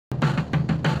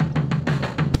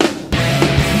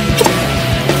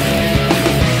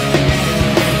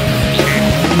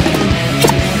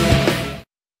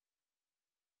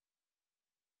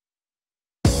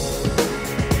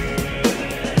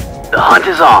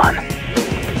is on.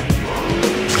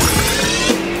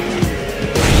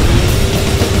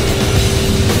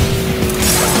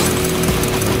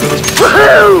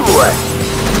 Woohoo!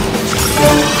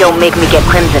 Don't make me get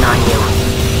crimson on you.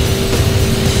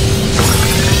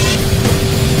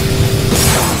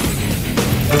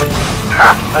 Ha!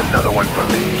 Another one for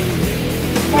me.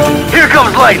 Here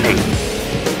comes lightning!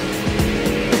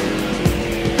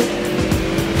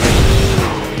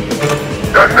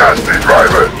 The nasty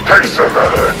driver takes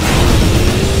another.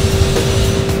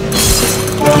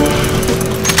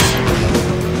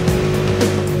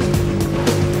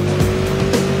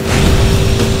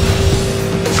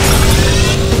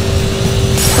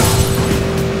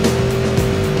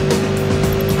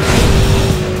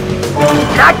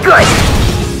 Not good!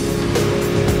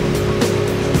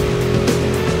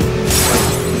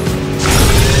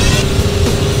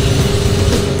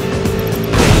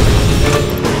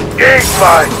 Eat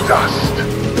my dust.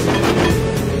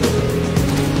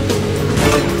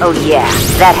 Oh yeah,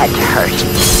 that had to hurt.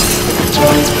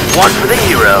 One for the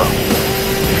hero.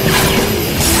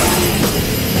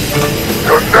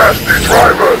 The nasty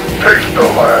driver takes the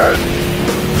land.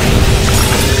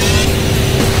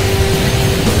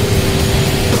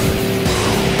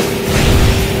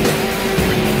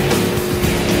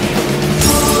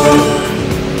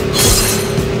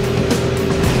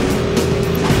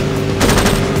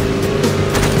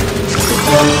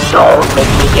 Don't make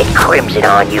me get crimson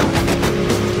on you.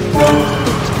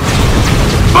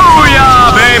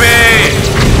 Booyah, baby!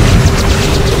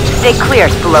 Stay clear,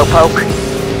 Slowpoke.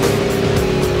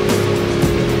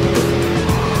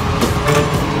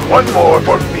 One more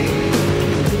for me.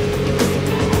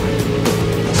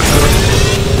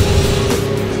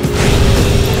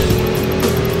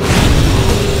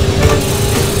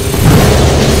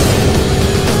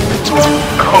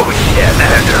 Oh yeah,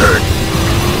 that hurt.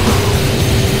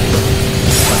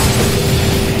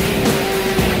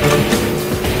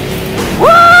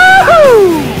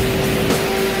 Woohoo!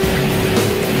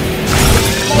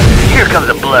 Here comes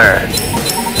a blur.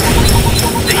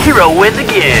 The hero wins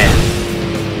again.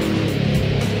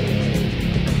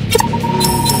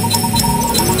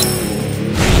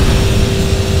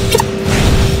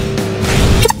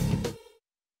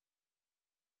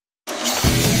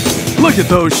 Look at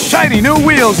those shiny new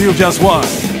wheels you just won!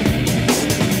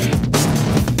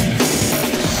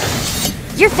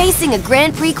 You're facing a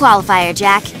Grand Prix qualifier,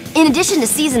 Jak. In addition to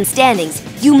season standings,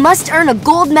 you must earn a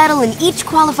gold medal in each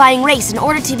qualifying race in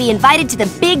order to be invited to the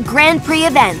big Grand Prix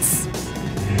events.